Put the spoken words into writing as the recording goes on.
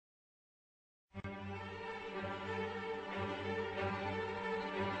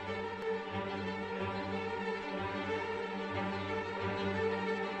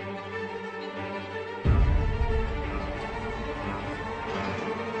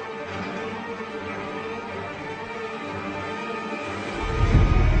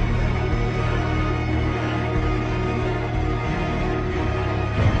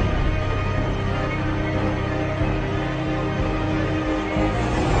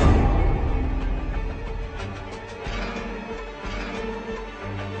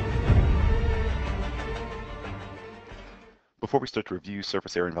Before we start to review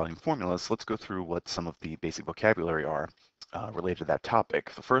surface area and volume formulas, let's go through what some of the basic vocabulary are related to that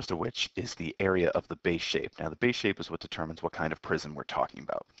topic. The first of which is the area of the base shape. Now, the base shape is what determines what kind of prism we're talking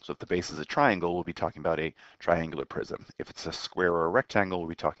about. So if the base is a triangle, we'll be talking about a triangular prism. If it's a square or a rectangle, we'll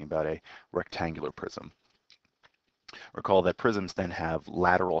be talking about a rectangular prism. Recall that prisms then have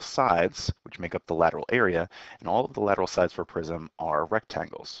lateral sides, which make up the lateral area, and all of the lateral sides for a prism are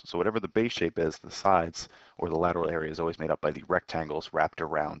rectangles. So whatever the base shape is, the sides or the lateral area is always made up by the rectangles wrapped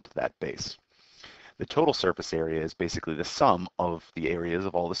around that base. The total surface area is basically the sum of the areas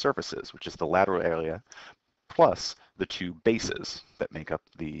of all the surfaces, which is the lateral area plus the two bases that make up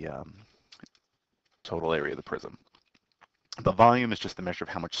the total area of the prism. The volume is just the measure of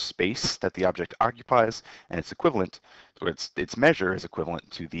how much space that the object occupies, and its equivalent, or its measure is equivalent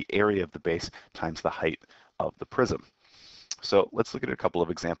to the area of the base times the height of the prism. So let's look at a couple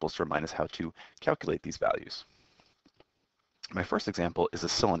of examples to remind us how to calculate these values. My first example is a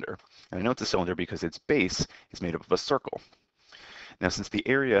cylinder. And I know it's a cylinder because its base is made up of a circle. Now, since the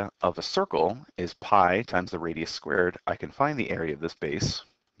area of a circle is pi times the radius squared, I can find the area of this base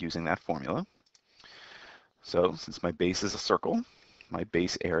using that formula. So since my base is a circle, my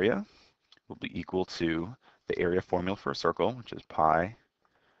base area will be equal to the area formula for a circle, which is pi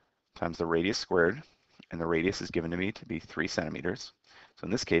times the radius squared, and the radius is given to me to be 3 centimeters. So in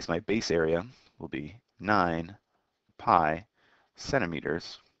this case, my base area will be 9 pi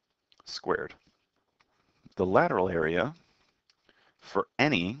centimeters squared. The lateral area for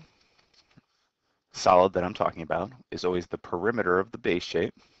any solid that I'm talking about is always the perimeter of the base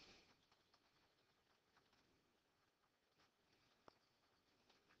shape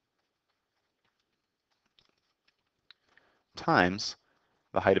times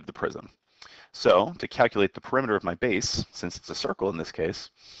the height of the prism. So to calculate the perimeter of my base, since it's a circle in this case,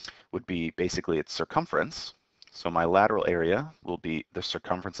 would be basically its circumference. So my lateral area will be the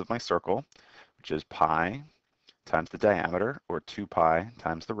circumference of my circle, which is pi times the diameter, or 2 pi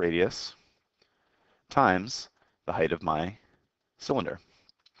times the radius, times the height of my cylinder,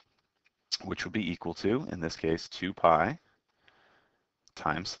 which would be equal to, in this case, 2 pi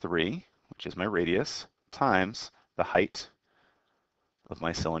times 3, which is my radius, times the height of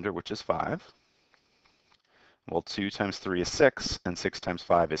my cylinder, which is 5. Well, 2 times 3 is 6, and 6 times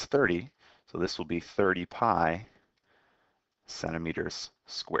 5 is 30, so this will be 30 pi centimeters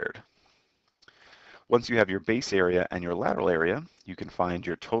squared. Once you have your base area and your lateral area, you can find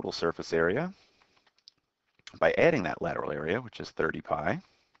your total surface area by adding that lateral area, which is 30 pi,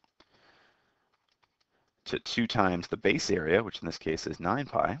 to 2 times the base area, which in this case is 9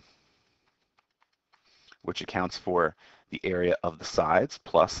 pi, which accounts for the area of the sides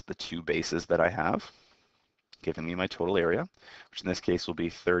plus the two bases that I have, giving me my total area, which in this case will be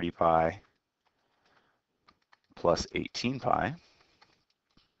 30 pi plus 18 pi,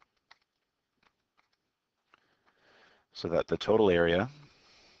 so that the total area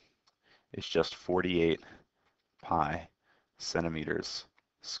is just 48 pi centimeters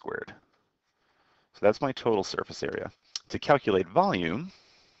squared. So that's my total surface area. To calculate volume,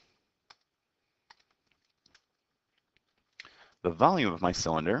 the volume of my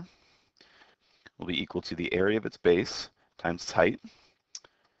cylinder will be equal to the area of its base times its height.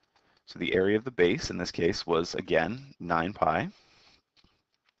 So the area of the base in this case was, again, 9 pi.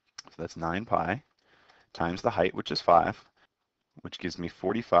 So that's 9 pi times the height, which is 5, which gives me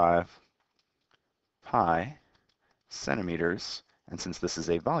 45 pi centimeters. And since this is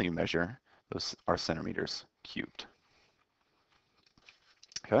a volume measure, those are centimeters cubed.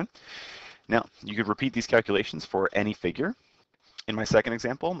 Okay. Now, you could repeat these calculations for any figure. In my second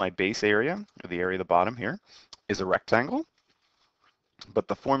example, my base area, or the area of the bottom here, is a rectangle, but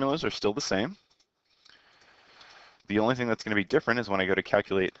the formulas are still the same. The only thing that's going to be different is when I go to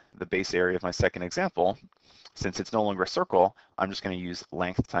calculate the base area of my second example. Since it's no longer a circle, I'm just going to use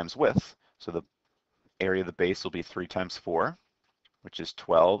length times width. So the area of the base will be 3 times 4, which is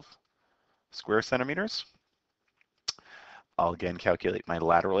 12 square centimeters. I'll again calculate my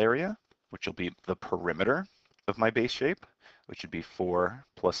lateral area, which will be the perimeter of my base shape, which would be 4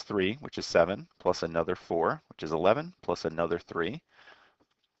 plus 3, which is 7, plus another 4, which is 11, plus another 3,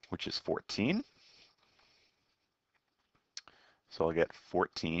 which is 14. So I'll get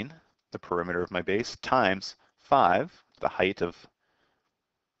 14, the perimeter of my base, times 5, the height of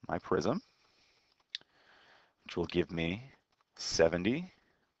my prism, which will give me 70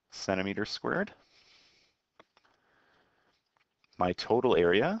 centimeters squared. My total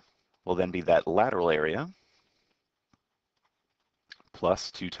area will then be that lateral area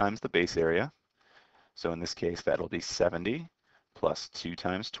plus 2 times the base area. So in this case, that'll be 70 plus 2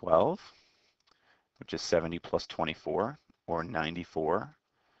 times 12, which is 70 plus 24, or 94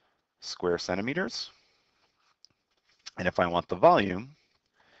 square centimeters. And if I want the volume,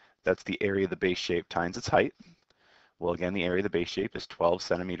 that's the area of the base shape times its height. Well, again, the area of the base shape is 12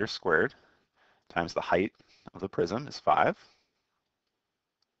 centimeters squared times the height of the prism is 5,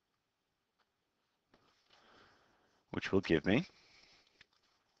 which will give me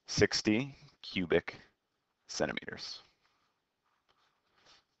 60 cubic centimeters.